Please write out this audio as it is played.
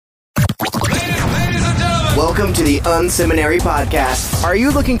Welcome to the Unseminary Podcast. Are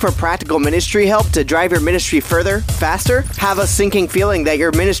you looking for practical ministry help to drive your ministry further, faster? Have a sinking feeling that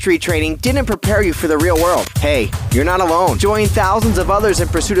your ministry training didn't prepare you for the real world? Hey, you're not alone. Join thousands of others in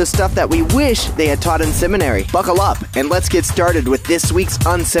pursuit of stuff that we wish they had taught in seminary. Buckle up and let's get started with this week's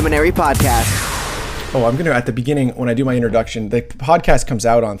Unseminary Podcast. Oh, I'm going to, at the beginning, when I do my introduction, the podcast comes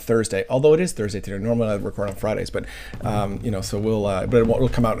out on Thursday, although it is Thursday today. Normally I record on Fridays, but, so but it'll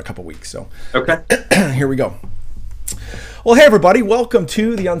come out in a couple weeks. So, okay. Here we go. Well, hey, everybody. Welcome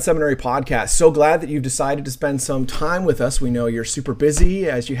to the Unseminary Podcast. So glad that you've decided to spend some time with us. We know you're super busy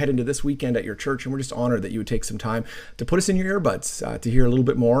as you head into this weekend at your church, and we're just honored that you would take some time to put us in your earbuds to hear a little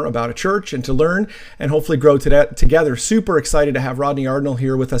bit more about a church and to learn and hopefully grow together. Super excited to have Rodney Arnold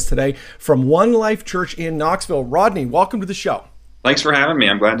here with us today from One Life Church in Knoxville. Rodney, welcome to the show. Thanks for having me.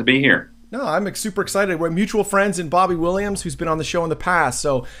 I'm glad to be here. No, I'm super excited. We're mutual friends in Bobby Williams, who's been on the show in the past.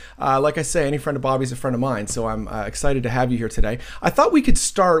 So, like I say, any friend of Bobby's a friend of mine. So I'm excited to have you here today. I thought we could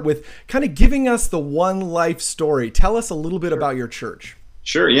start with kind of giving us the One Life story. Tell us a little bit about your church.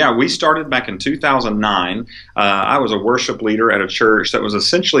 Sure. Yeah, we started back in 2009. I was a worship leader at a church that was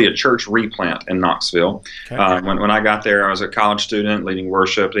essentially a church replant in Knoxville. Okay. When I got there, I was a college student leading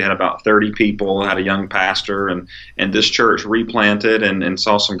worship. They had about 30 people, had a young pastor, and this church replanted and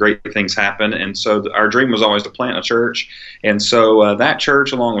saw some great things happen. And so our dream was always to plant a church. And so that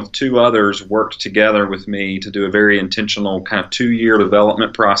church, along with two others, worked together with me to do a very intentional kind of 2-year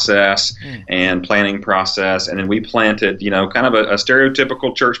development process and planning process. And then we planted, kind of a stereotypical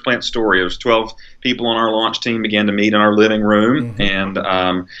church plant story. It was 12 people on our launch team began to meet in our living room, and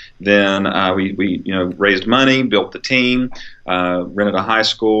then we raised money, built the team, rented a high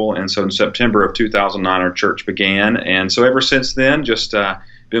school, and so in September of 2009 our church began. And so ever since then, just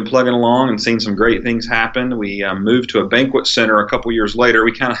been plugging along and seen some great things happen. We moved to a banquet center a couple years later.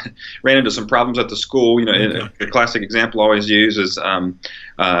 We kind of ran into some problems at the school. The classic example I always use is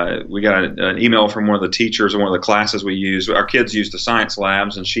we got an email from one of the teachers in one of the classes we use. Our kids use the science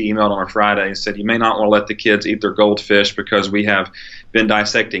labs, and she emailed on a Friday and said, "You may not want to let the kids eat their goldfish because we have been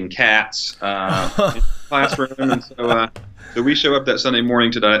dissecting cats in the classroom." And so we show up that Sunday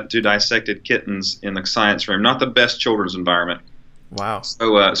morning to dissected kittens in the science room. Not the best children's environment. Wow.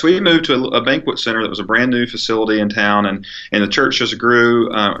 So we moved to a banquet center that was a brand new facility in town, and the church just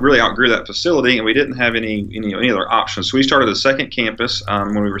really outgrew that facility, and we didn't have any other options. So we started a second campus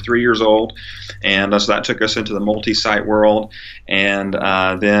when we were 3 years old, and so that took us into the multi-site world. And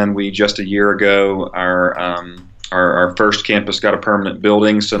then we just a year ago our first campus got a permanent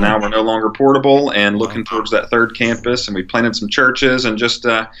building, so now we're no longer portable and looking towards that third campus. And we planted some churches and just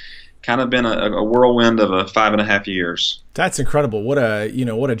kind of been a whirlwind of 5.5 years. That's incredible. What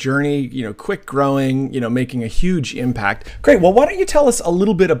a journey, quick growing, making a huge impact. Great. Well, why don't you tell us a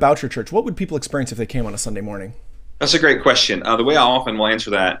little bit about your church? What would people experience if they came on a Sunday morning? That's a great question. The way I often will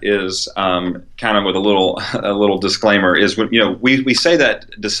answer that is kind of with a little disclaimer. Is when we say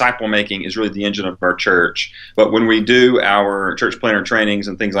that disciple making is really the engine of our church, but when we do our church planner trainings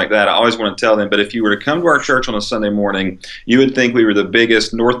and things like that, I always want to tell them. But if you were to come to our church on a Sunday morning, you would think we were the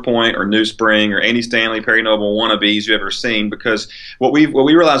biggest North Point or New Spring or Andy Stanley, Perry Noble wannabes you've ever seen. Because what we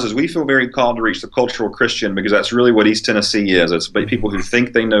realize is we feel very called to reach the cultural Christian, because that's really what East Tennessee is. It's people who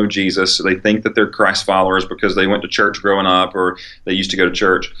think they know Jesus, so they think that they're Christ followers because they went to church growing up or they used to go to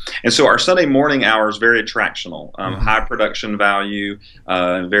church. And so our Sunday morning hour is very attractional, high production value,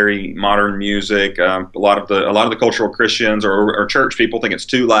 very modern music. A lot of the cultural Christians or church people think it's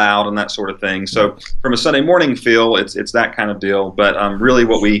too loud and that sort of thing. So from a Sunday morning feel, it's that kind of deal. But really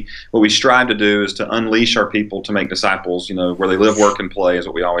what we strive to do is to unleash our people to make disciples, where they live, work, and play is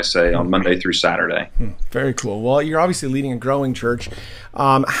what we always say on Monday through Saturday. Very cool. Well, you're obviously leading a growing church.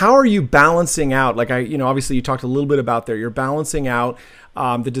 How are you balancing out, obviously you talked a little bit about there, you're balancing out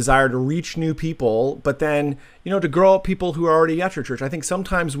the desire to reach new people, but then, to grow up people who are already at your church. I think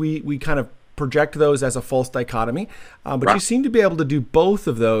sometimes we kind of project those as a false dichotomy, but right. You seem to be able to do both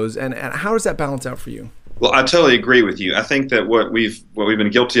of those. And how does that balance out for you? Well, I totally agree with you. I think that what we've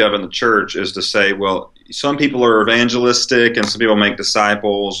been guilty of in the church is to say, well, some people are evangelistic and some people make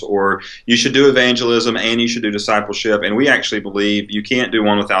disciples, or you should do evangelism and you should do discipleship. And we actually believe you can't do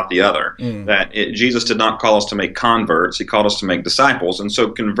one without the other. Jesus did not call us to make converts. He called us to make disciples. And so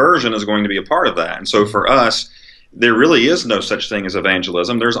conversion is going to be a part of that. And so for us, there really is no such thing as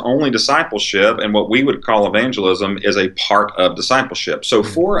evangelism. There's only discipleship. And what we would call evangelism is a part of discipleship. So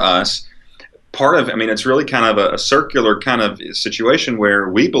for us, it's really kind of a circular kind of situation where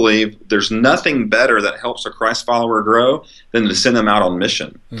we believe there's nothing better that helps a Christ follower grow than to send them out on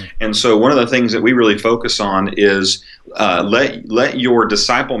mission. And so one of the things that we really focus on is let your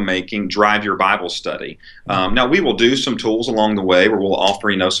disciple making drive your Bible study. Now we will do some tools along the way where we'll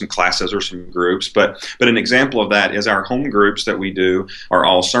offer some classes or some groups, but an example of that is our home groups that we do are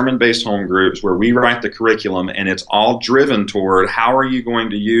all sermon-based home groups where we write the curriculum, and it's all driven toward how are you going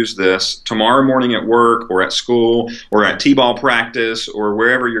to use this tomorrow morning at work or at school or at t-ball practice or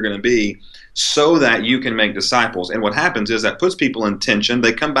wherever you're going to be, so that you can make disciples. And what happens is that puts people in tension.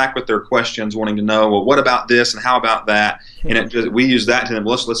 They come back with their questions, wanting to know, well, what about this and how about that? And we use that to them.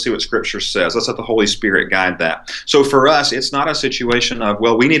 Let's see what Scripture says. Let's let the Holy Spirit guide that. So for us, it's not a situation of,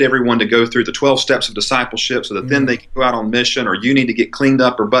 well, we need everyone to go through the 12 steps of discipleship so that then they can go out on mission, or you need to get cleaned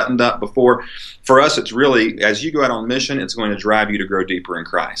up or buttoned up before. For us, it's really, as you go out on mission, it's going to drive you to grow deeper in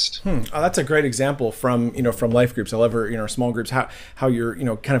Christ. Oh, that's a great example from life groups. I love small groups, how you're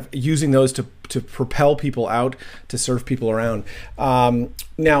kind of using those to propel people out to serve people around.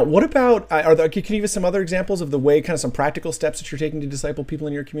 Now, what about can you give us some other examples of the way, kind of some practical steps that you're taking to disciple people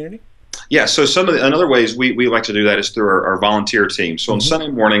in your community? Yeah, so another ways we like to do that is through our volunteer team. So on Sunday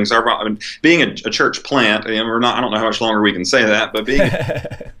mornings, being a church plant, I don't know how much longer we can say that, but being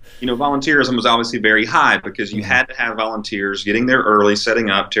volunteerism was obviously very high because you had to have volunteers getting there early, setting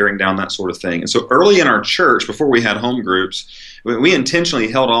up, tearing down, that sort of thing. And so early in our church, before we had home groups, we intentionally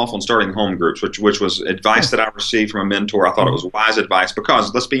held off on starting home groups, which was advice that I received from a mentor. I thought it was wise advice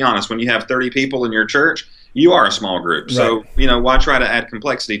because, let's be honest, when you have 30 people in your church, you are a small group. So, why try to add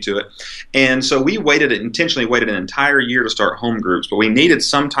complexity to it? And so we intentionally waited an entire year to start home groups, but we needed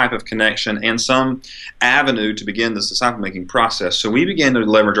some type of connection and some avenue to begin this disciple-making process. So we began to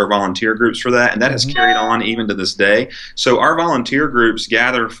leverage our volunteer groups for that, and that has carried on even to this day. So our volunteer groups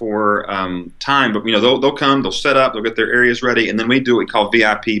gather for time, but they'll come, they'll set up, they'll get their areas ready, and then we do what we call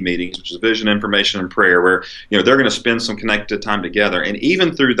VIP meetings, which is vision, information, and prayer, where they're going to spend some connected time together. And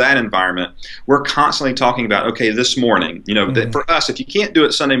even through that environment, we're constantly talking about, okay, this morning, for us, if you can't do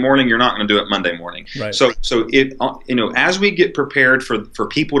it Sunday morning, you're not going to do it Monday morning. Right. So if as we get prepared for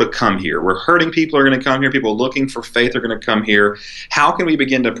people to come here, we're hurting people are going to come here, people looking for faith are going to come here. How can we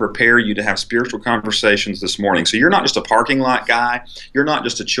begin to prepare you to have spiritual conversations this morning? So you're not just a parking lot guy, you're not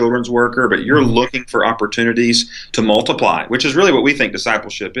just a children's worker, but you're looking for opportunities to multiply, which is really what we think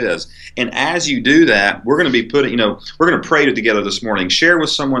discipleship is. And as you do that, we're going to be we're going to pray together this morning. Share with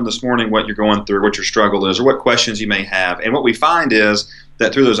someone this morning what you're going through, what your struggle is, or what questions you may have. And what we find is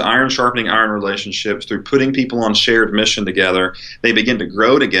that through those iron sharpening iron relationships, through putting people on shared mission together, they begin to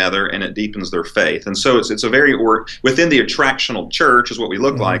grow together, and it deepens their faith. And so it's a very within the attractional church is what we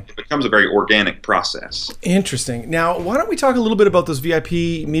look like. It becomes a very organic process. Interesting. Now, why don't we talk a little bit about those VIP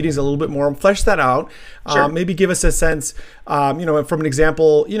meetings a little bit more and flesh that out? Sure. Maybe give us a sense, from an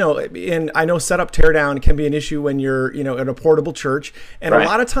example, and I know setup teardown can be an issue when you're, at a portable church. And a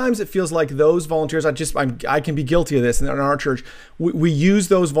lot of times it feels like those volunteers, I can be guilty of this in our church. We use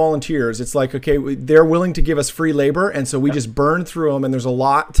those volunteers. It's like, okay, they're willing to give us free labor. And so we just burn through them, and there's a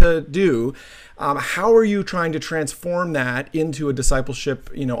lot to do. How are you trying to transform that into a discipleship,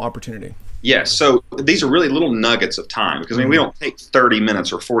 opportunity? Yes, so these are really little nuggets of time because we don't take 30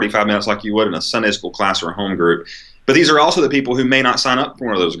 minutes or 45 minutes like you would in a Sunday school class or a home group. But these are also the people who may not sign up for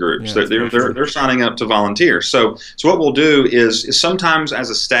one of those groups. Yeah, they're signing up to volunteer. So what we'll do is sometimes as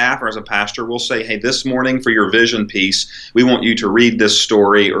a staff or as a pastor, we'll say, hey, this morning for your vision piece, we want you to read this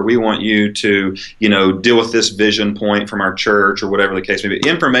story, or we want you to, deal with this vision point from our church, or whatever the case may be.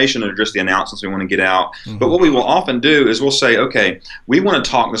 Information are just the announcements we want to get out. But what we will often do is we'll say, okay, we want to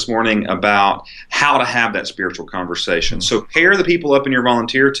talk this morning about how to have that spiritual conversation. So pair the people up in your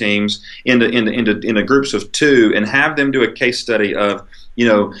volunteer teams into groups of 2 and have them do a case study of,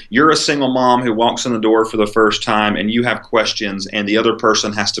 you're a single mom who walks in the door for the first time and you have questions, and the other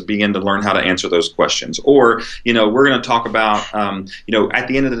person has to begin to learn how to answer those questions. Or, we're going to talk about, at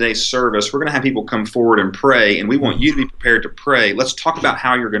the end of the day service, we're going to have people come forward and pray, and we want you to be prepared to pray. Let's talk about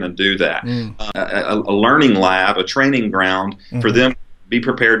how you're going to do that. A learning lab, a training ground for them. Be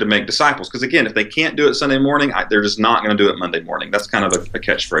prepared to make disciples. Because again, if they can't do it Sunday morning, they're just not going to do it Monday morning. That's kind of a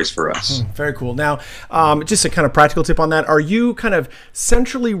catchphrase for us. Very cool. Now, just a kind of practical tip on that. Are you kind of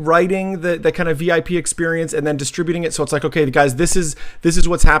centrally writing the kind of VIP experience and then distributing it? So it's like, okay, guys, this is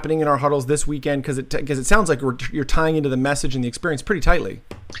what's happening in our huddles this weekend, because it sounds like you're tying into the message and the experience pretty tightly.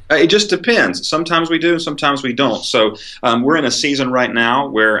 It just depends. Sometimes we do, sometimes we don't. So we're in a season right now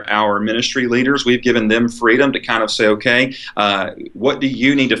where our ministry leaders, we've given them freedom to kind of say, okay, what do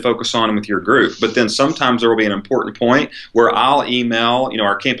you need to focus on with your group? But then sometimes there will be an important point where I'll email,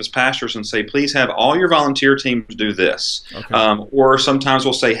 our campus pastors and say, please have all your volunteer teams do this. Okay. Or sometimes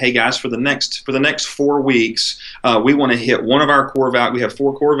we'll say, hey guys, for the next 4 weeks, we want to hit one of our core values. We have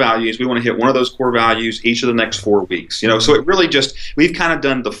 4 core values. We want to hit one of those core values each of the next 4 weeks. So it really we've kind of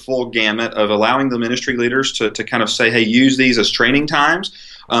done the full gamut of allowing the ministry leaders to kind of say, hey, use these as training times.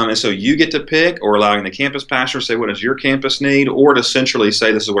 And so you get to pick, or allowing the campus pastor to say, what does your campus need, or to centrally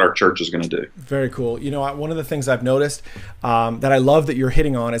say, this is what our church is going to do. Very cool. One of the things I've noticed that I love that you're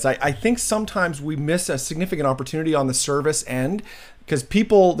hitting on is I think sometimes we miss a significant opportunity on the service end, because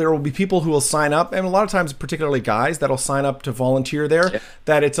there will be people who will sign up, and a lot of times, particularly guys, that'll sign up to volunteer there,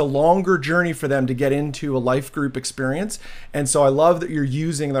 that it's a longer journey for them to get into a life group experience. And so I love that you're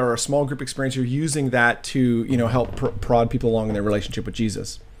using that, or a small group experience, you're using that to, help prod people along in their relationship with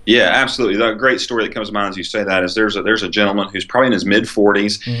Jesus. Yeah, absolutely. The great story that comes to mind as you say that is there's a gentleman who's probably in his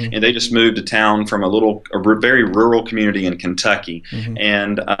mid-40s, and they just moved to town from a very rural community in Kentucky.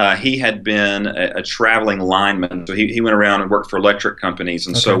 And he had been a traveling lineman. So he went around and worked for electric companies.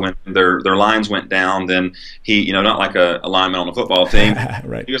 And so when their lines went down, then he, not like a lineman on a football team,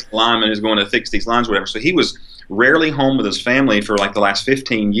 right. He was the lineman who's going to fix these lines or whatever. So he was rarely home with his family for like the last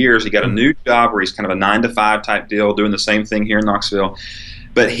 15 years. He got a new job where he's kind of a 9-to-5 type deal, doing the same thing here in Knoxville.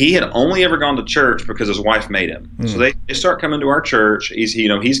 But he had only ever gone to church because his wife made him. So they start coming to our church.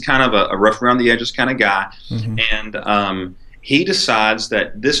 He's kind of a rough around the edges kind of guy, and he decides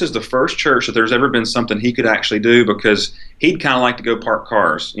that this is the first church that there's ever been something he could actually do, because he'd kind of like to go park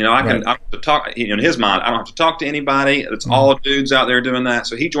cars. I don't have to talk. In his mind, I don't have to talk to anybody. It's all dudes out there doing that.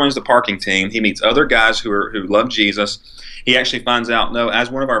 So he joins the parking team. He meets other guys who love Jesus. He actually finds out, no, as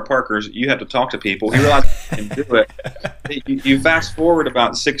one of our parkers, you have to talk to people. He realizes he can do it. You fast forward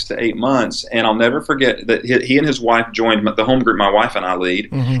about 6 to 8 months, and I'll never forget that he and his wife joined the home group my wife and I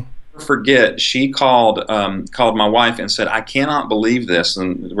lead. Never forget, she called my wife and said, I cannot believe this.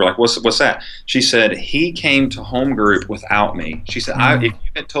 And we're like, what's that? She said, he came to home group without me. She said, if you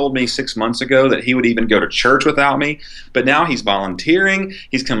had told me 6 months ago that he would even go to church without me, but now he's volunteering,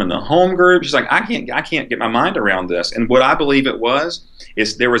 he's coming to home group. She's like, I can't get my mind around this. And what I believe it was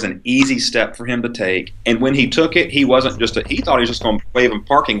is there was an easy step for him to take. And when he took it, he thought he was just going to wave a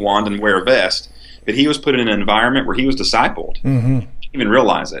parking wand and wear a vest, but he was put in an environment where he was discipled. Even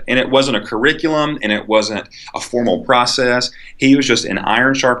realize it. And it wasn't a curriculum, and it wasn't a formal process. He was just in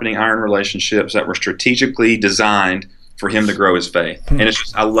iron sharpening iron relationships that were strategically designed for him to grow his faith. And it's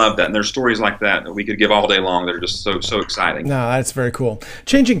just, I love that. And there's stories like that we could give all day long that are just so exciting. No, that's very cool.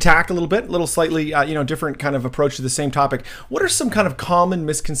 Changing tack a little slightly, different kind of approach to the same topic. What are some kind of common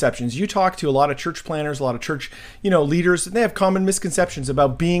misconceptions? You talk to a lot of church planners, a lot of church, leaders, and they have common misconceptions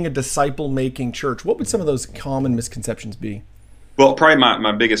about being a disciple-making church. What would some of those common misconceptions be? Well, probably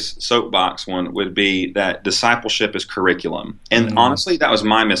my biggest soapbox one would be that discipleship is curriculum. And honestly, that was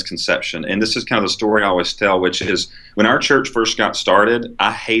my misconception. And this is kind of the story I always tell, which is when our church first got started,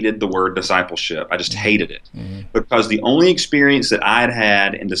 I hated the word discipleship. I just hated it. Because the only experience that I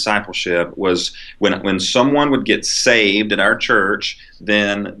had in discipleship was when someone would get saved at our church,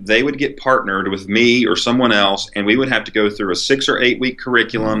 then they would get partnered with me or someone else, and we would have to go through a 6 or 8 week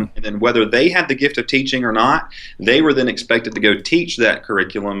curriculum. And then whether they had the gift of teaching or not, they were then expected to go teach that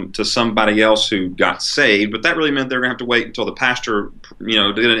curriculum to somebody else who got saved. But that really meant they were going to have to wait until the pastor,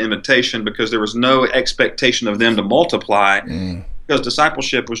 did an invitation, because there was no expectation of them to multiply, because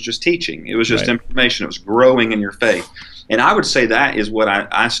discipleship was just teaching. It was just information. It was growing in your faith. And I would say that is what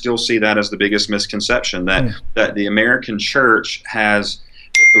I still see that as the biggest misconception, that the American church has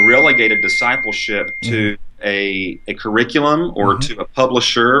relegated discipleship to a curriculum or to a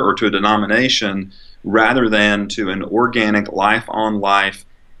publisher or to a denomination, rather than to an organic life-on-life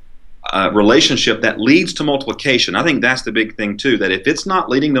relationship that leads to multiplication. I think that's the big thing too, that if it's not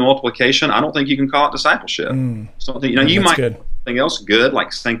leading to multiplication, I don't think you can call it discipleship. You might do something else good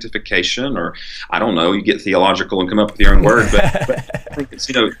like sanctification, or I don't know, you get theological and come up with your own word, but I think it's,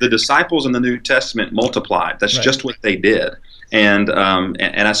 the disciples in the New Testament multiplied. That's just what they did. And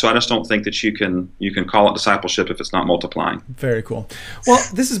so I just don't think that you can call it discipleship if it's not multiplying. Very cool. Well,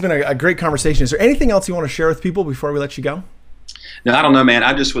 this has been a great conversation. Is there anything else you want to share with people before we let you go? No, I don't know, man.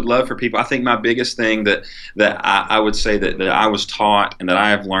 I just would love for people. I think my biggest thing that I would say that I was taught and that I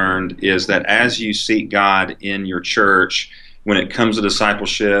have learned is that as you seek God in your church, when it comes to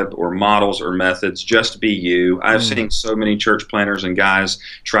discipleship or models or methods, just be you. I've seen so many church planners and guys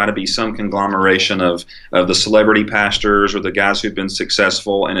try to be some conglomeration of the celebrity pastors or the guys who've been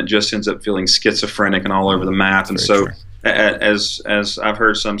successful, and it just ends up feeling schizophrenic and all over the map. And so, as I've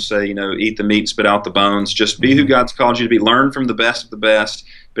heard some say, eat the meat, spit out the bones. Just be who God's called you to be. Learn from the best of the best.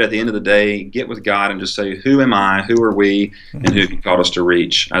 But at the end of the day, get with God and just say, who am I, who are we, and who He called us to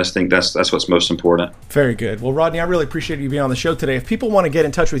reach. I just think that's what's most important. Very good. Well, Rodney, I really appreciate you being on the show today. If people want to get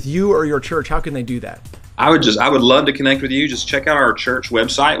in touch with you or your church, how can they do that? I would love to connect with you. Just check out our church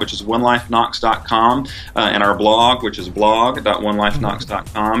website, which is onelifeknox.com, and our blog, which is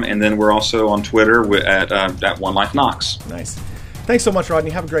blog.onelifeknox.com. And then we're also on Twitter at onelifeknox. Nice. Thanks so much,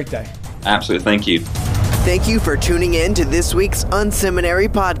 Rodney. Have a great day. Absolutely. Thank you. Thank you for tuning in to this week's Unseminary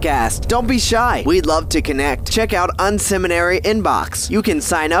podcast. Don't be shy. We'd love to connect. Check out Unseminary Inbox. You can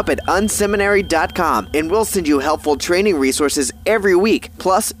sign up at unseminary.com, and we'll send you helpful training resources every week.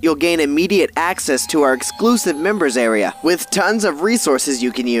 Plus, you'll gain immediate access to our exclusive members area with tons of resources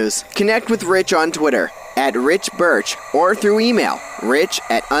you can use. Connect with Rich on Twitter at Rich Birch or through email,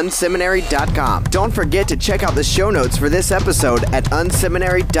 rich@unseminary.com. Don't forget to check out the show notes for this episode at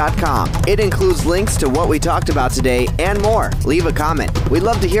unseminary.com. It includes links to what we talked about today and more. Leave a comment. We'd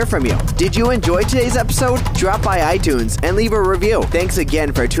love to hear from you. Did you enjoy today's episode? Drop by iTunes and leave a review. Thanks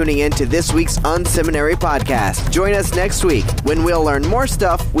again for tuning in to this week's Unseminary podcast. Join us next week when we'll learn more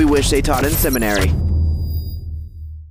stuff we wish they taught in seminary.